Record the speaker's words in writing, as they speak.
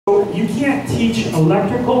you can't teach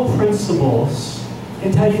electrical principles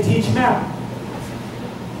until you teach math.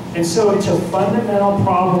 And so it's a fundamental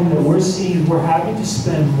problem that we're seeing. We're having to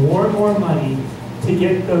spend more and more money to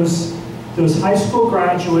get those high school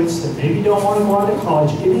graduates that maybe don't want to go on to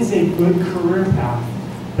college. It is a good career path,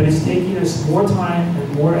 but it's taking us more time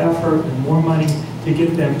and more effort and more money to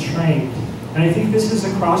get them trained. And I think this is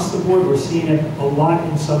across the board. We're seeing it a lot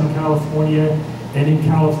in Southern California and in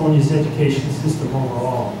California's education system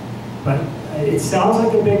overall. But it sounds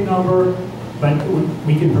like a big number, but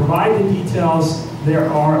we can provide the details. There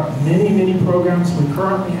are many, many programs. We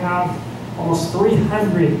currently have almost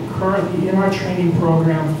 300 currently in our training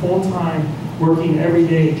program, full-time, working every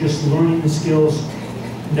day, just learning the skills.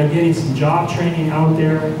 They're getting some job training out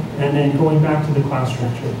there, and then going back to the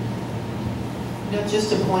classroom training. You know,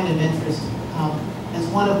 just a point of interest. As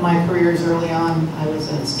one of my careers early on, I was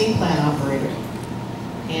a steam plant operator.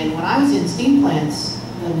 And when I was in steam plants,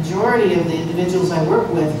 the majority of the individuals I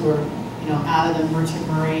worked with were, you know, out of the merchant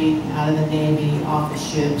marine, out of the Navy, off the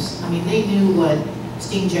ships. I mean, they knew what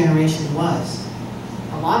steam generation was.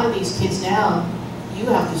 A lot of these kids now, you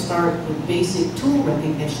have to start with basic tool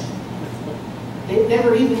recognition. They've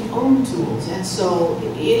never even owned tools. And so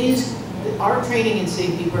it is, our training and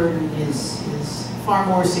safety burden is far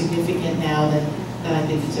more significant now than I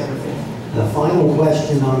think it's ever been. The final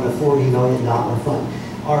question on the $40 million fund.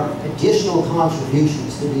 Are additional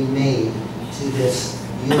contributions to be made to this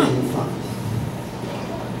union fund?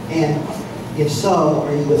 And if so,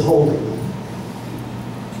 are you withholding them?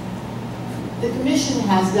 The commission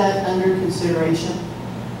has that under consideration.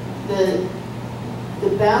 The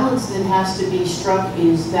balance that has to be struck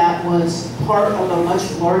is that was part of a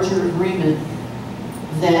much larger agreement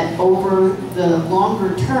that over the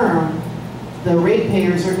longer term, the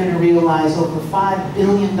ratepayers are going to realize over $5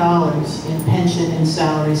 billion in pension and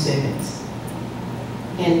salary savings.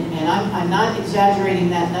 And I'm not exaggerating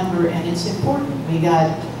that number, and it's important. We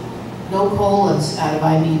got no COLAs out of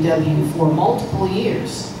IBEW for multiple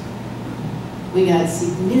years. We got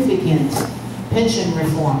significant pension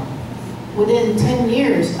reform. Within 10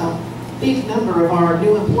 years, a big number of our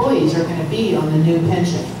new employees are going to be on the new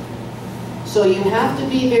pension. So you have to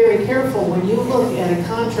be very careful when you look at a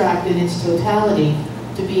contract in its totality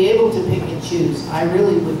to be able to pick and choose. I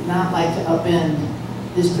really would not like to upend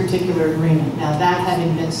this particular agreement. Now, that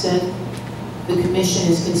having been said, the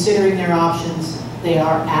commission is considering their options. They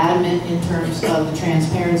are adamant in terms of the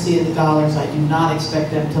transparency of the dollars. I do not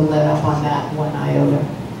expect them to let up on that one iota.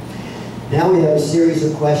 Now we have a series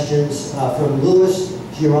of questions from Louis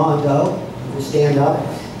Girondo, who will stand up,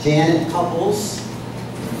 Janet Couples,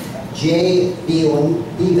 Jay Bevan,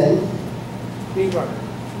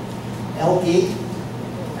 Elke,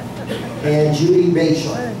 and Judy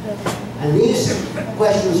Rachel. And these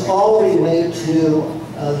questions all relate to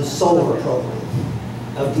the solar program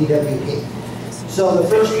of DWP. So the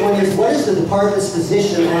first one is, what is the department's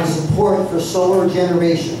position on support for solar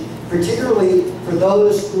generation, particularly for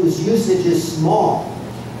those whose usage is small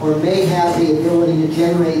or may have the ability to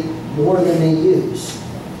generate more than they use?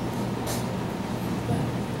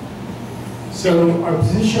 So our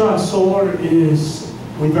position on solar is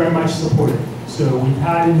we very much support it. So we've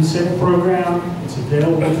had an incentive program. It's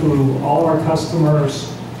available to all our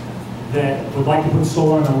customers that would like to put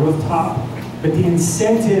solar on a rooftop. But the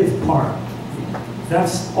incentive part,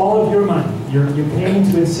 that's all of your money. You're paying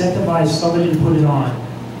to incentivize somebody to put it on.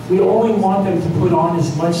 We only want them to put on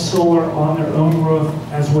as much solar on their own roof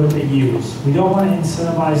as what they use. We don't want to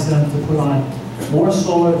incentivize them to put on more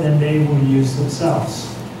solar than they will use themselves.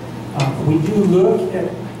 We do look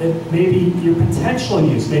at maybe your potential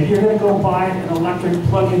use. Maybe you're going to go buy an electric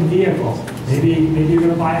plug-in vehicle. Maybe you're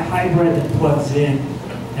going to buy a hybrid that plugs in,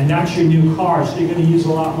 and that's your new car, so you're going to use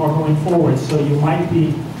a lot more going forward. So you might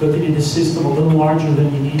be looking at a system a little larger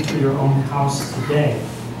than you need for your own house today.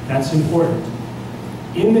 That's important.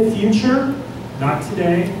 In the future, not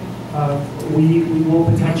today, we will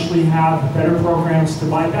potentially have better programs to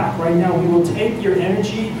buy back. Right now, we will take your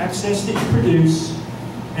energy excess that you produce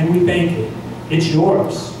and we bank it. It's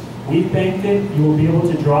yours. We've banked it. You will be able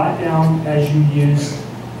to draw it down as you use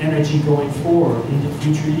energy going forward into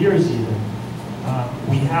future years even.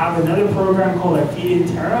 We have another program called a feed-in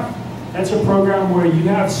tariff. That's a program where you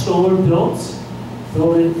have solar build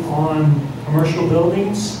it on commercial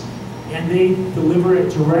buildings, and they deliver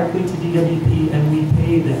it directly to DWP and we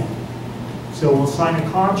pay them. So we'll sign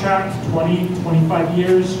a contract, 20, 25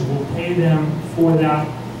 years, we'll pay them for that,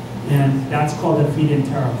 and that's called a feed-in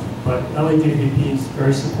tariff. But LADWP is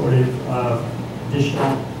very supportive of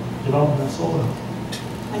additional development of solar.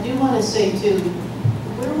 I do want to say too,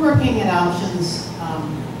 we're working at options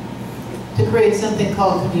to to create something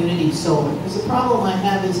called community solar. Because the problem I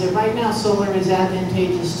have is that right now solar is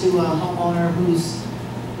advantageous to a homeowner whose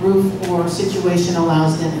roof or situation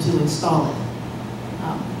allows them to install it.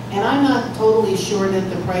 And I'm not totally sure that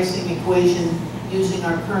the pricing equation using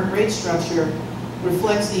our current rate structure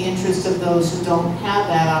reflects the interest of those who don't have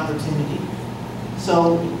that opportunity.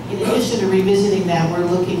 So in addition to revisiting that, we're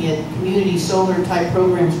looking at community solar type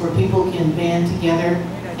programs where people can band together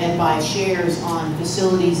and buy shares on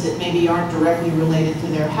facilities that maybe aren't directly related to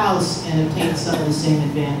their house and obtain some of the same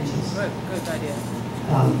advantages. Good idea.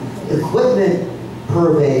 Equipment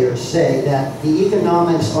purveyors say that the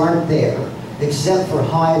economics aren't there except for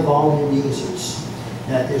high volume users,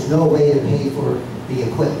 that there's no way to pay for the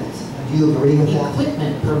equipment. Do you agree with that?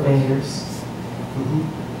 Equipment purveyors.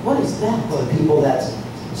 Mm-hmm. What is that? Well, the people that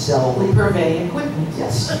sell We purvey equipment.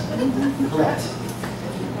 Yes, correct.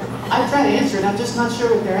 I try to answer it, I'm just not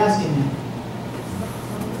sure what they're asking me.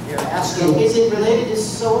 You're asking Is it related to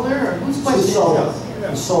solar, or whose question is solar.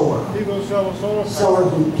 it? Solar. People who sell solar.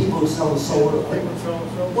 People who sell the solar People equipment. who sell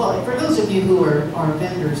solar. Well, for those of you who are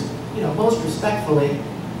vendors, you know, most respectfully,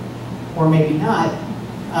 or maybe not,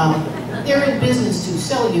 they're in business to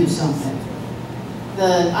sell you something.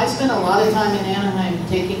 I spent a lot of time in Anaheim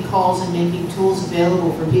taking calls and making tools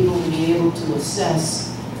available for people to be able to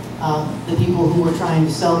assess the people who are trying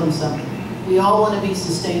to sell them something. We all want to be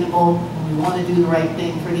sustainable, and we want to do the right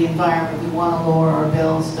thing for the environment, we want to lower our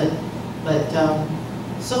bills, but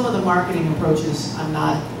some of the marketing approaches I'm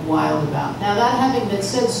not wild about. Now that having been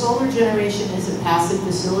said, solar generation is a passive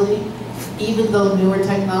facility. Even though newer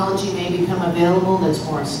technology may become available that's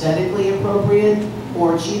more aesthetically appropriate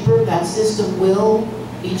or cheaper, that system will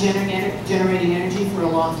be generating energy for a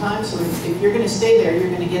long time. So if you're going to stay there, you're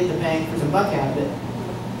going to get the bang for the buck out of it.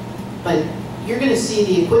 But you're going to see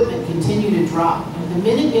the equipment continue to drop. And the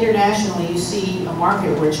minute internationally you see a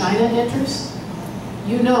market where China enters,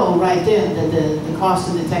 you know right then that the cost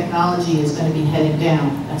of the technology is going to be heading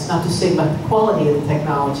down. That's not to say about the quality of the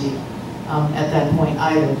technology at that point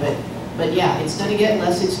either, but yeah, it's going to get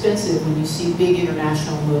less expensive when you see big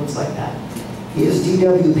international moves like that. Is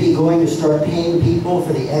DWP going to start paying people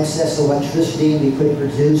for the excess electricity we could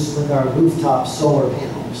produce with our rooftop solar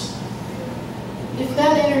panels? If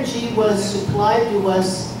that energy was supplied to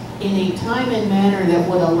us in a time and manner that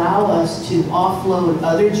would allow us to offload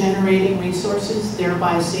other generating resources,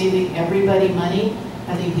 thereby saving everybody money,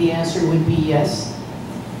 I think the answer would be yes.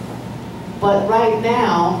 But right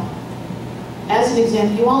now, as an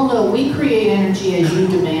example, you all know we create energy as you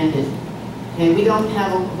demand it. Okay, we don't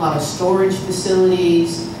have a lot of storage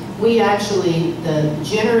facilities. We actually, the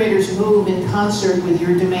generators move in concert with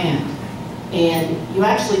your demand. And you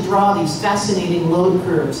actually draw these fascinating load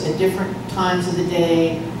curves at different times of the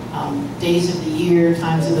day, days of the year,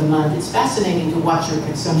 times of the month. It's fascinating to watch your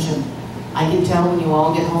consumption. I can tell when you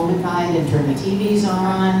all get home at night and turn the TVs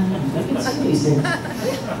on. You can see these things.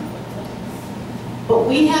 But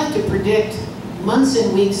we have to predict months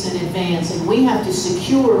and weeks in advance, and we have to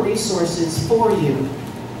secure resources for you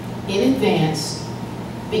in advance,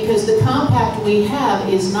 because the compact we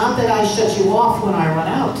have is not that I shut you off when I run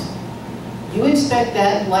out. You expect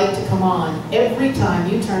that light to come on every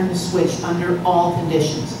time you turn the switch under all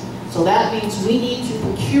conditions. So that means we need to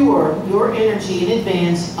procure your energy in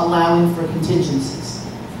advance, allowing for contingencies.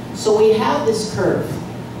 So we have this curve.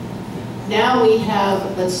 Now we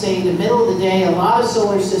have, let's say, the middle of the day, a lot of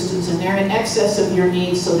solar systems, and they're in excess of your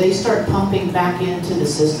needs, so they start pumping back into the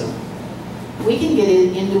system. We can get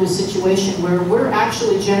into a situation where we're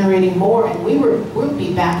actually generating more, and we'll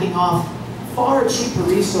be backing off far cheaper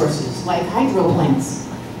resources, like hydro plants,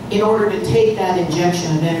 in order to take that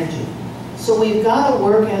injection of energy. So we've got to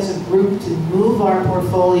work as a group to move our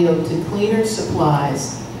portfolio to cleaner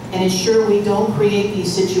supplies and ensure we don't create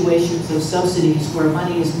these situations of subsidies where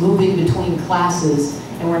money is moving between classes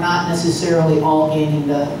and we're not necessarily all gaining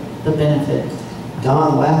the benefit.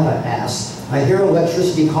 Don Lappa asked, I hear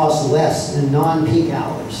electricity costs less in non-peak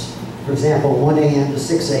hours, for example, 1 a.m. to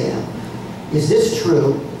 6 a.m. Is this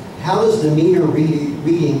true? How does the meter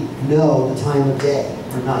reading know the time of day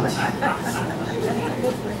or night?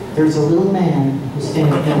 There's a little man who's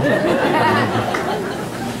standing there.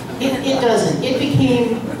 It doesn't. It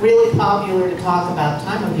became really popular to talk about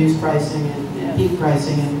time of use pricing and peak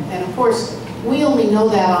pricing. And of course, we only know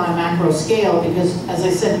that on a macro scale because, as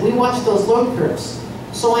I said, we watch those load curves.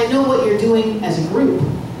 So I know what you're doing as a group.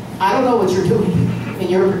 I don't know what you're doing in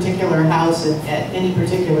your particular house at any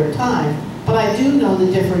particular time, but I do know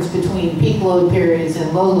the difference between peak load periods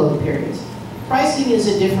and low load periods. Pricing is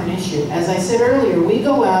a different issue. As I said earlier, we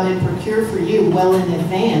go out and procure for you well in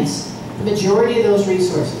advance the majority of those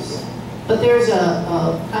resources. but there's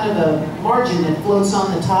a kind of a margin that floats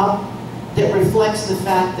on the top that reflects the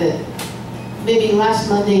fact that maybe last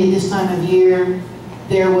Monday at this time of year,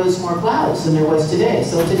 there was more clouds than there was today.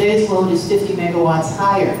 So today's load is 50 megawatts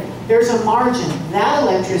higher. There's a margin. That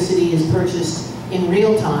electricity is purchased in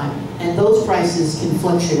real time, and those prices can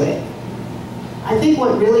fluctuate. I think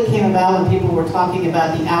what really came about when people were talking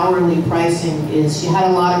about the hourly pricing is you had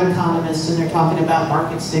a lot of economists and they're talking about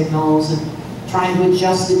market signals and trying to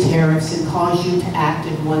adjust the tariffs and cause you to act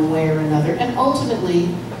in one way or another. And ultimately,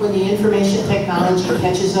 when the information technology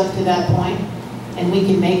catches up to that point and we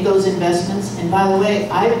can make those investments, and by the way,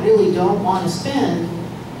 I really don't want to spend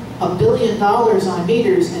 $1 billion on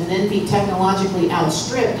meters and then be technologically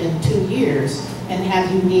outstripped in 2 years and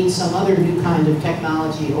have you need some other new kind of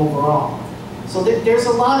technology overall. So there's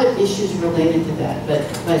a lot of issues related to that, but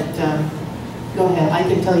go ahead. I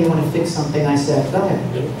can tell you when to fix something I said. Go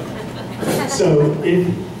ahead. So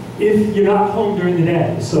if you're not home during the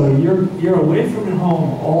day, so you're away from your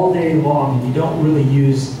home all day long and you don't really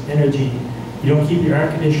use energy, you don't keep your air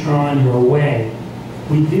conditioner on, you're away,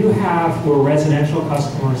 we do have for residential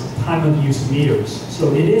customers time of use meters.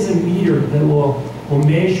 So it is a meter that will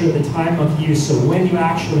measure the time of use, so when you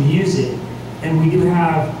actually use it. And we do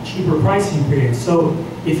have cheaper pricing periods. So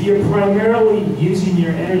if you're primarily using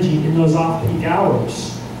your energy in those off-peak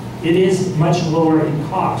hours, it is much lower in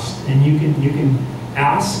cost. And you can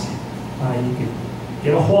ask, you can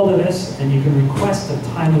get a hold of us, and you can request a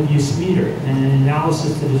time of use meter and an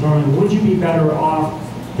analysis to determine would you be better off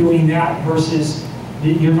doing that versus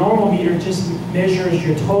your normal meter just measures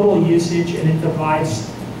your total usage and it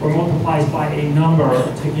divides or multiplies by a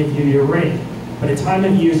number to give you your rate. But a time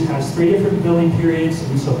of use has 3 different billing periods,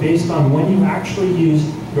 and so based on when you actually use,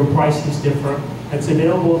 your price is different. It's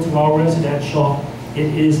available to all residential.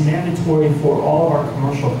 It is mandatory for all of our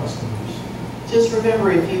commercial customers. Just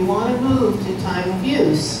remember, if you want to move to time of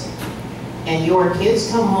use, and your kids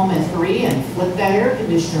come home at 3 and flip that air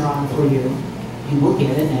conditioner on for you, you will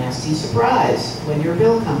get a nasty surprise when your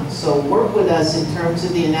bill comes. So work with us in terms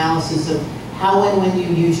of the analysis of how and when you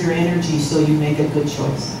use your energy so you make a good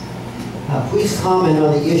choice. Please comment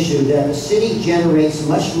on the issue that the city generates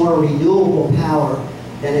much more renewable power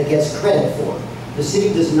than it gets credit for. The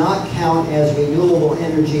city does not count as renewable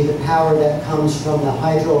energy the power that comes from the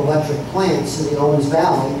hydroelectric plants in the Owens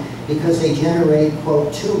Valley because they generate,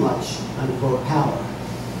 quote, too much, unquote, power.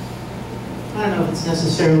 I don't know if it's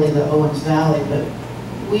necessarily the Owens Valley, but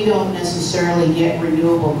we don't necessarily get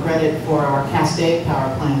renewable credit for our Cascade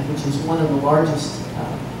power plant, which is one of the largest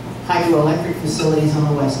hydroelectric facilities on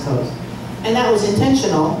the West Coast. And that was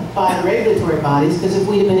intentional by the regulatory bodies, because if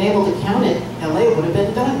we'd have been able to count it, LA would have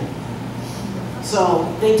been done.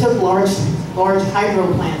 So they took large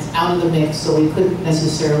hydro plants out of the mix, so we couldn't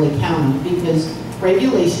necessarily count them, because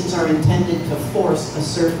regulations are intended to force a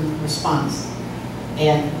certain response.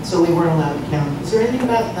 And so we weren't allowed to count them. Is there anything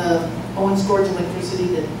about the Owens Gorge electricity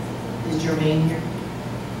that is germane here?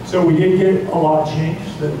 So we did get a law change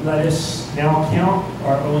that let us now count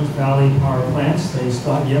our Owens Valley power plants. They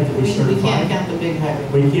still have yet to be certified. We can't count the big hydro.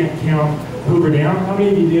 We can't count Hoover Dam. How many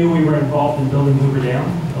of you knew we were involved in building Hoover Dam,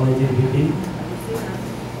 LADWP?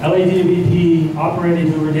 LADWP operated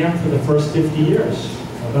Hoover Dam for the first 50 years.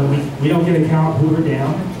 But we don't get to count Hoover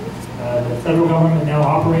Dam. The federal government now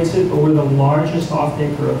operates it, but we're the largest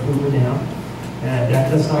off-taker of Hoover Dam. And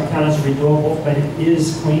that does not count as renewable, but it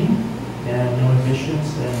is clean and no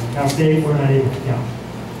emissions. And Cascade, we're not able to count.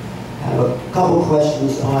 I have a couple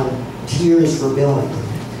questions on tiers for billing.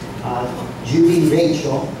 Judy,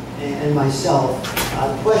 Rachel, and myself.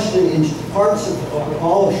 The question in parts of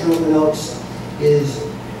all of Sherman Oaks is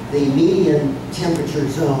the median temperature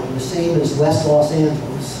zone, the same as West Los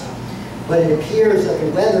Angeles. But it appears that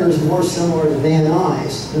the weather is more similar to Van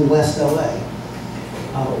Nuys than West LA.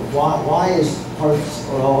 Why is parts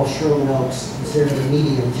or all of Sherman Oaks considered the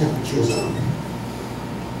median temperature zone?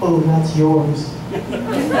 Oh, that's yours.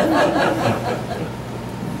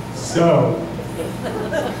 So,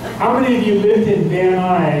 how many of you lived in Van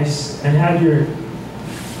Nuys and had your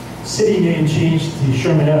city name changed to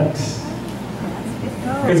Sherman Oaks?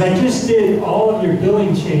 Because I just did all of your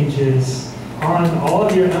billing changes on all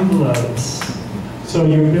of your envelopes. So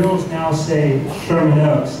your bills now say Sherman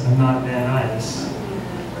Oaks and not Van Nuys.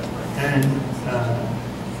 And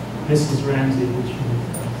Mrs. Ramsey,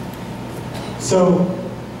 so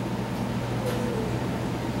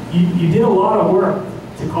you did a lot of work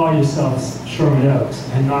to call yourselves Sherman Oaks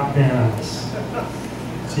and not Van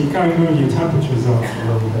Nuys. So you kind of moved your temperature zone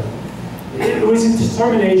a little bit. It was a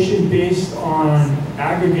determination based on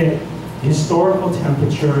aggregate historical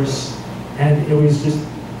temperatures, and it was just,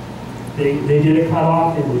 they did a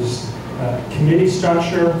cutoff. It was committee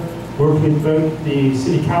structure, worked with both the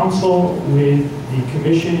city council, with the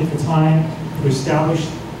commission at the time, to establish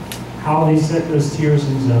how they set those tiers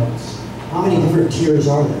and zones. How many different tiers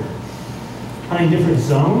are there? How many different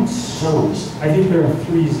zones? Zones. I think there are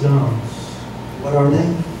 3 zones. What are they?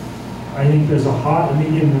 I think there's a hot, a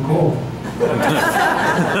medium, and a cold.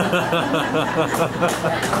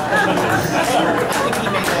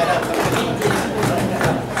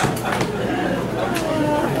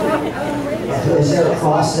 Is there a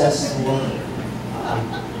process for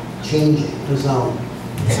changing the zone?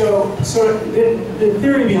 So the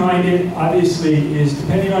theory behind it, obviously, is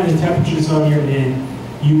depending on the temperature zone you're in,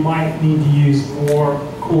 you might need to use more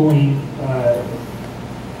cooling,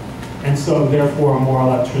 and so therefore more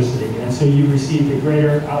electricity. And so you receive a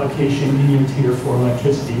greater allocation in your tier for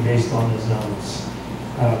electricity based on the zones.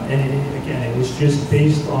 Again, it was just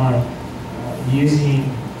based on using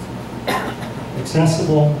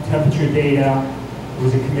accessible temperature data. It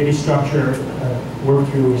was a committee structure worked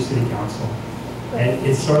through with City Council. And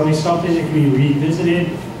it's certainly something that can be revisited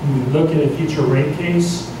when we look at a future rate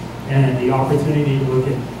case and the opportunity to look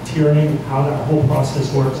at tiering, how that whole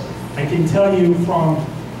process works. I can tell you from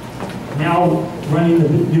now running the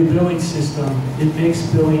new billing system, it makes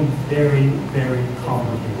billing very, very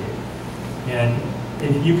complicated. And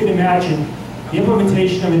if you can imagine the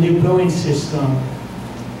implementation of a new billing system,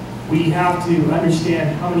 we have to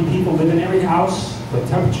understand how many people live in every house, what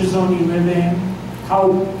temperature zone you live in,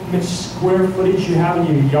 how much square footage you have in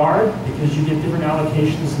your yard, because you get different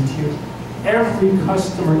allocations and tiers. Every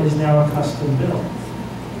customer is now a custom bill.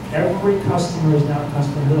 Every customer is now a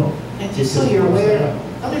custom bill. And just so you're aware,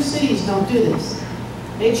 other cities don't do this.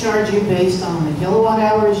 They charge you based on the kilowatt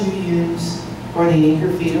hours you use or the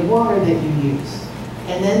acre feet of water that you use.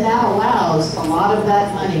 And then that allows a lot of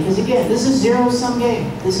that money, because again, this is zero-sum game.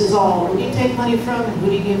 This is all, who do you take money from and who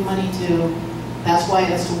do you give money to? That's why it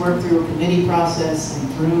has to work through a committee process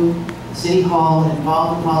and through City Hall and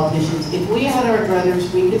involving politicians. If we had our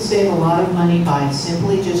druthers, we could save a lot of money by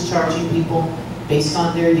simply just charging people based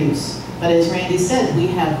on their use. But as Randy said, we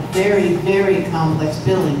have very, very complex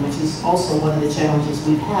billing, which is also one of the challenges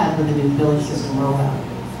we've had with the new billing system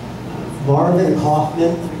rollout. Marvin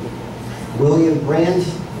Kaufman, William Brandt,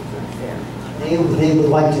 they would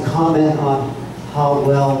like to comment on how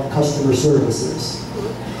well customer service is.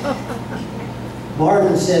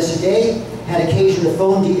 Marvin says, today had occasion to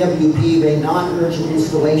phone DWP a non-urgent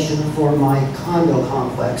installation for my condo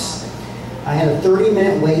complex. I had a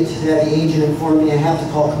 30-minute wait to have the agent inform me I have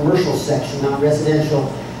to call commercial section, not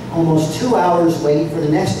residential. Almost 2 hours wait for the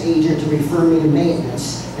next agent to refer me to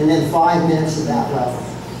maintenance, and then 5 minutes at that level.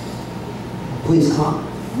 Please comment.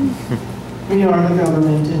 We are the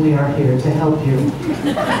government and we are here to help you.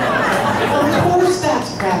 Of course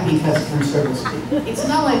that's crappy customer service. It's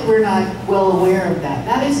not like we're not well aware of that.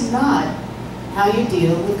 That is not how you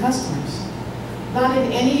deal with customers. Not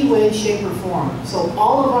in any way, shape, or form. So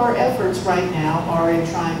all of our efforts right now are in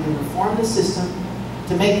trying to reform the system,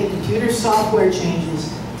 to make the computer software changes,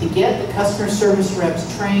 to get the customer service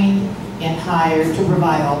reps trained and hired to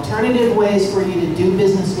provide alternative ways for you to do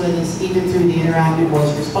business with us, either through the interactive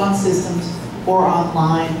voice response systems or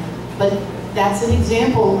online. But that's an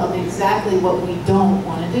example of exactly what we don't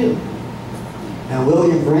want to do. Now,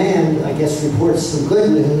 William Brand, I guess, reports some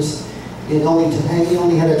good news. He only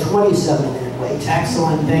had a 27-minute wait.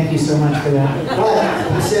 Excellent, thank you so much for that.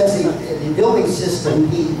 But he says the billing system,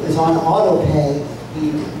 he was on auto pay.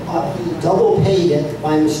 He double paid it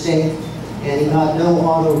by mistake, and he got no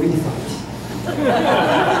auto refund.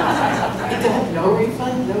 No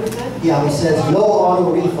refund? No refund? Yeah, he says no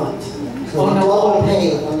auto refund. So he double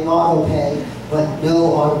paid on the auto pay, but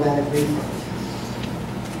no automatic refund.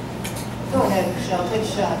 Go ahead, Michelle, take a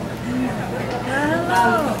shot.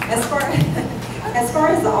 As far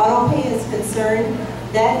as the auto pay is concerned,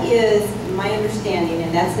 that is my understanding,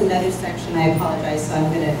 and that's another section, I apologize, so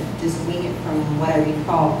I'm going to just wing it from what I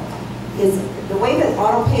recall, is the way that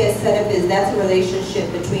auto pay is set up is that's a relationship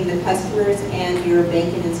between the customers and your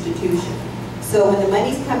banking institution. So when the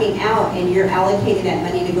money's coming out and you're allocating that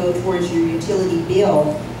money to go towards your utility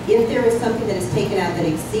bill, if there is something that is taken out that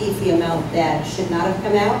exceeds the amount that should not have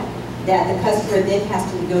come out, that the customer then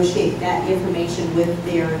has to negotiate that information with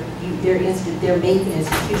their banking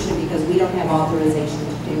institution, because we don't have authorization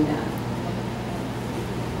to do that.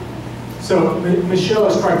 So Michelle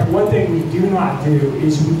is correct. One thing we do not do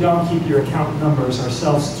is we don't keep your account numbers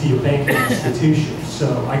ourselves to your banking institution.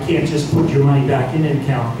 So I can't just put your money back in an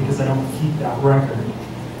account because I don't keep that record.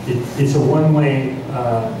 It's a one-way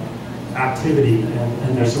activity,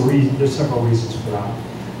 and there's several reasons for that.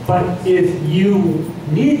 But if you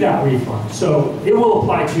need that refund, so it will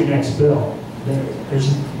apply to your next bill.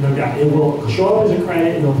 There's no doubt. It will show up as a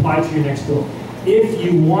credit, it'll apply to your next bill. If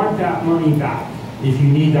you want that money back, if you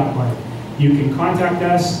need that money, you can contact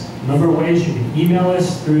us a number of ways. You can email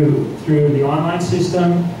us through the online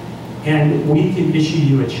system, and we can issue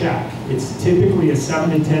you a check. It's typically a 7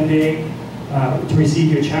 to 10 day to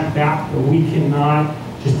receive your check back, but we cannot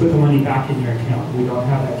just put the money back in your account. We don't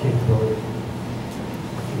have that capability.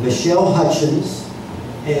 Michelle Hutchins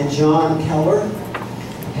and John Keller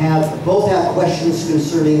both have questions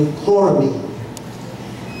concerning chloramine.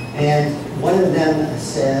 And one of them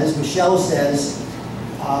says, Michelle says,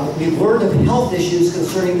 we've learned of health issues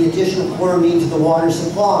concerning the addition of chloramine to the water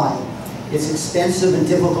supply. It's expensive and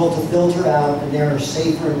difficult to filter out, and there are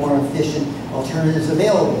safer and more efficient alternatives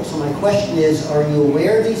available. So my question is, are you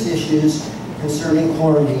aware of these issues concerning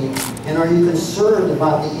chloramine, and are you concerned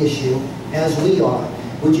about the issue as we are?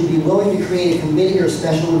 Would you be willing to create a committee or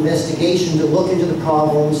special investigation to look into the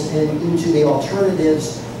problems and into the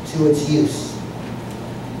alternatives to its use?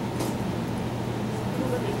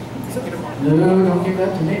 No, don't give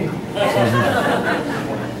that to me.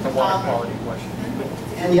 The water quality question.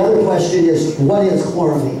 And the other question is, what is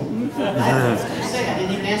chloramine? I was going to say, I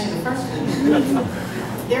didn't even answer the first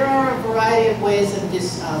one. There are a variety of ways of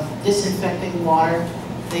disinfecting water.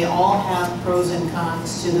 They all have pros and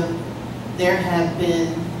cons to them. There have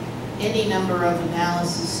been any number of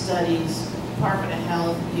analysis studies, Department of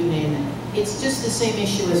Health, you name it. It's just the same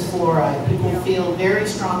issue as fluoride. People feel very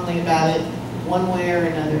strongly about it one way or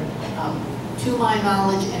another. To my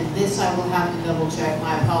knowledge, and this I will have to double check,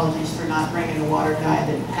 my apologies for not bringing a water guy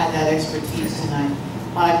that had that expertise tonight.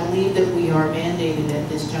 But I believe that we are mandated at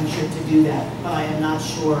this juncture to do that, but I am not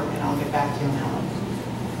sure, and I'll get back to you on that one.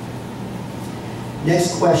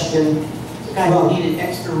 Next question. The guy who needed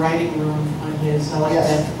extra writing room on his, I like Yes.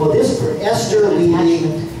 that. Well, this for Esther Levy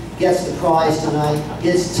gets the prize tonight.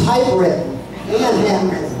 It's typewritten and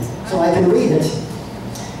handwritten, so I can read it.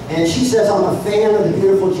 And she says, I'm a fan of the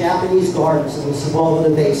beautiful Japanese gardens in the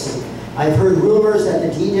Sabulveda Basin. I've heard rumors that the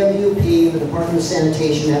DWP, the Department of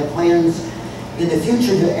Sanitation, have plans in the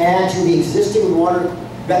future to add to the existing water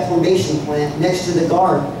reclamation plant next to the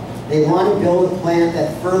garden. They want to build a plant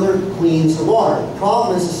that further cleans the water. The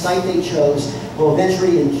problem is the site they chose will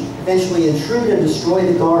eventually intrude and destroy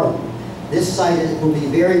the garden. This site will be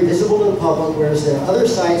very visible to the public, whereas there are other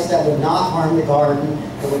sites that would not harm the garden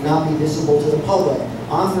and would not be visible to the public.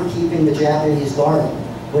 I'm for keeping the Japanese garden.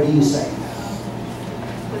 What do you say?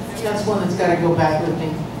 That's one that's got to go back with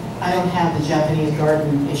me. I don't have the Japanese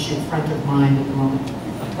garden issue front of mind at the moment.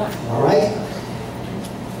 All right.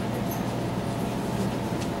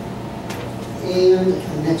 And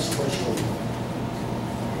the next question.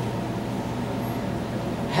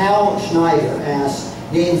 Hal Schneider asks,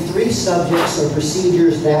 name 3 subjects or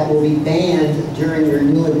procedures that will be banned during your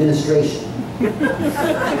new administration.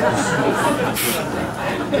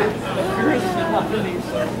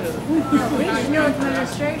 New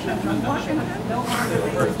administration from Washington.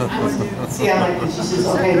 See, I like this. She says,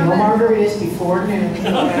 okay, no margaritas before noon.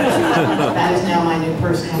 That is now my new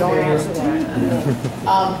personal favorite.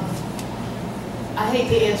 I hate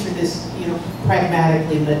to answer this,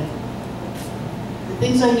 pragmatically, but the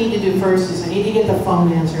things I need to do first is I need to get the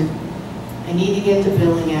phone answered. I need to get the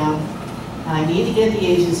billing out. And I need to get the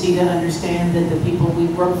agency to understand that the people we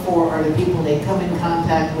work for are the people they come in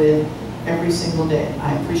contact with every single day.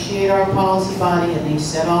 I appreciate our policy body and they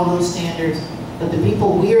set all those standards, but the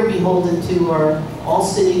people we are beholden to are all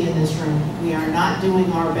sitting in this room. We are not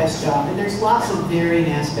doing our best job. And there's lots of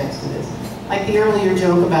varying aspects to this. Like the earlier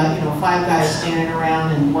joke about, 5 guys standing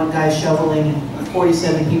around and 1 guy shoveling and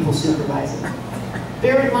 47 people supervising.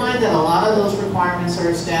 Bear in mind that a lot of those requirements are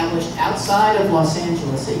established outside of Los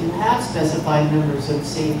Angeles, that you have specified numbers of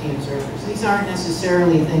safety observers. These aren't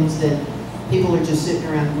necessarily things that people are just sitting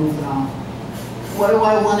around goofing off. What do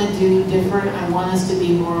I want to do different? I want us to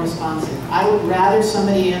be more responsive. I would rather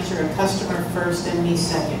somebody answer a customer first and me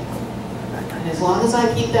second. And as long as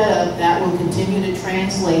I keep that up, that will continue to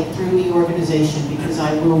translate through the organization because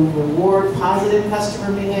I will reward positive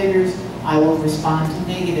customer behaviors. I will respond to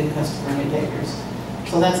negative customer behaviors.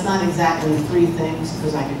 So that's not exactly 3 things,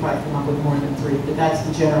 because I could probably come up with more than 3, but that's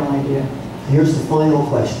the general idea. Here's the final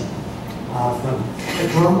question from The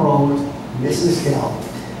drum rollers. Mrs. Dell.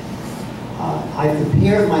 I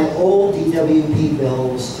compared my old DWP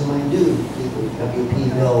bills to my new DWP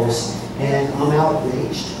bills, and I'm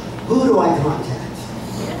outraged. Who do I contact?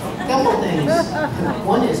 A couple things.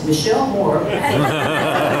 One is Michelle Moore.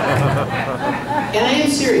 And I am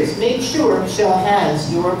serious, make sure Michelle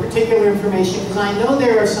has your particular information, because I know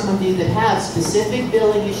there are some of you that have specific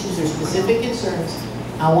billing issues or specific concerns.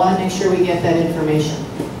 I want to make sure we get that information.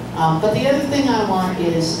 But the other thing I want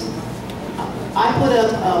is, I put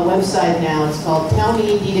up a website now, it's called Tell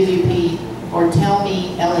Me DWP or Tell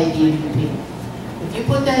Me LADWP. If you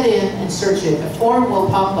put that in and search it, a form will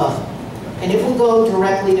pop up and it will go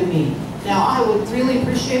directly to me. Now, I would really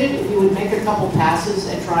appreciate it if you would make a couple passes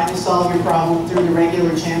at trying to solve your problem through the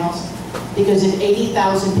regular channels, because if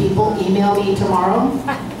 80,000 people email me tomorrow,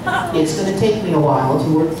 it's going to take me a while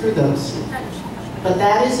to work through those. But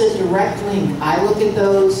that is a direct link. I look at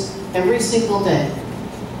those every single day,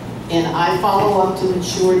 and I follow up to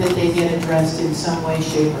ensure that they get addressed in some way,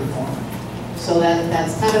 shape, or form. So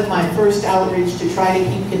that's kind of my first outreach, to try to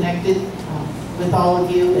keep connected with all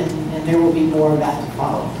of you, and there will be more of that to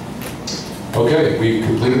follow. Okay, we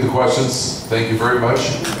completed the questions. Thank you very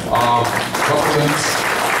much. Couple things.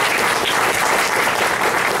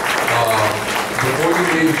 Before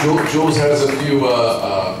you leave, Jules has a few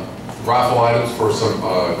raffle items for some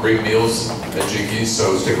great meals at Jinkies,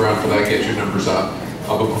 so stick around for that, get your numbers up.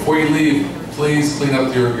 But before you leave, please clean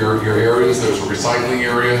up your areas. There's a recycling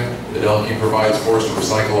area that LP provides for us to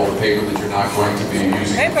recycle all the paper that you're not going to be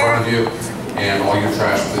using in front of you, and all your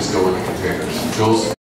trash, please go in the containers. Jules?